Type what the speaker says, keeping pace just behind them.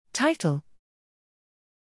Title: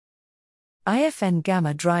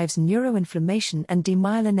 IFN-γ drives neuroinflammation and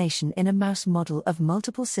demyelination in a mouse model of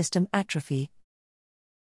multiple system atrophy.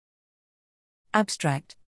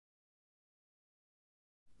 Abstract: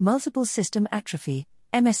 Multiple system atrophy,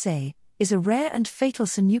 MSA, is a rare and fatal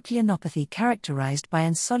synucleinopathy characterized by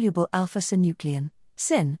insoluble alpha-synuclein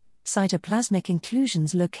 (syn) cytoplasmic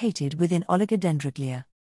inclusions located within oligodendroglia.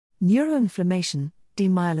 Neuroinflammation,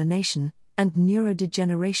 demyelination, and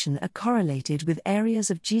neurodegeneration are correlated with areas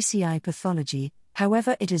of GCI pathology,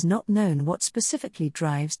 however it is not known what specifically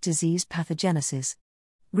drives disease pathogenesis.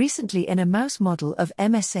 Recently, in a mouse model of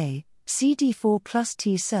MSA, CD4 plus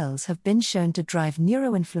T cells have been shown to drive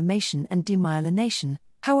neuroinflammation and demyelination,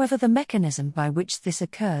 however the mechanism by which this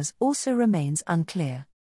occurs also remains unclear.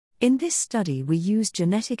 In this study we used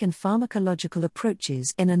genetic and pharmacological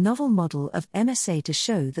approaches in a novel model of MSA to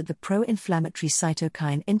show that the pro-inflammatory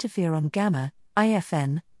cytokine interferon gamma,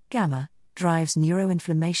 IFN-γ, drives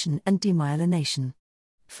neuroinflammation and demyelination.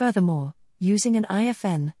 Furthermore, using an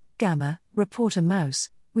IFN-γ reporter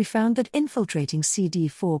mouse, we found that infiltrating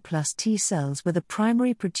CD4 plus T cells were the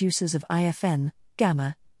primary producers of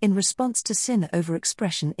IFN-γ, in response to syn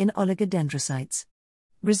overexpression in oligodendrocytes.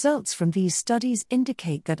 Results from these studies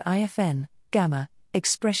indicate that IFN-γ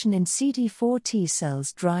expression in CD4 T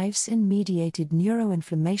cells drives syn-mediated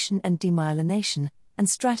neuroinflammation and demyelination, and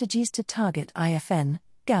strategies to target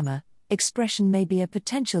IFN-γ expression may be a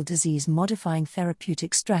potential disease-modifying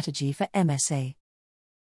therapeutic strategy for MSA.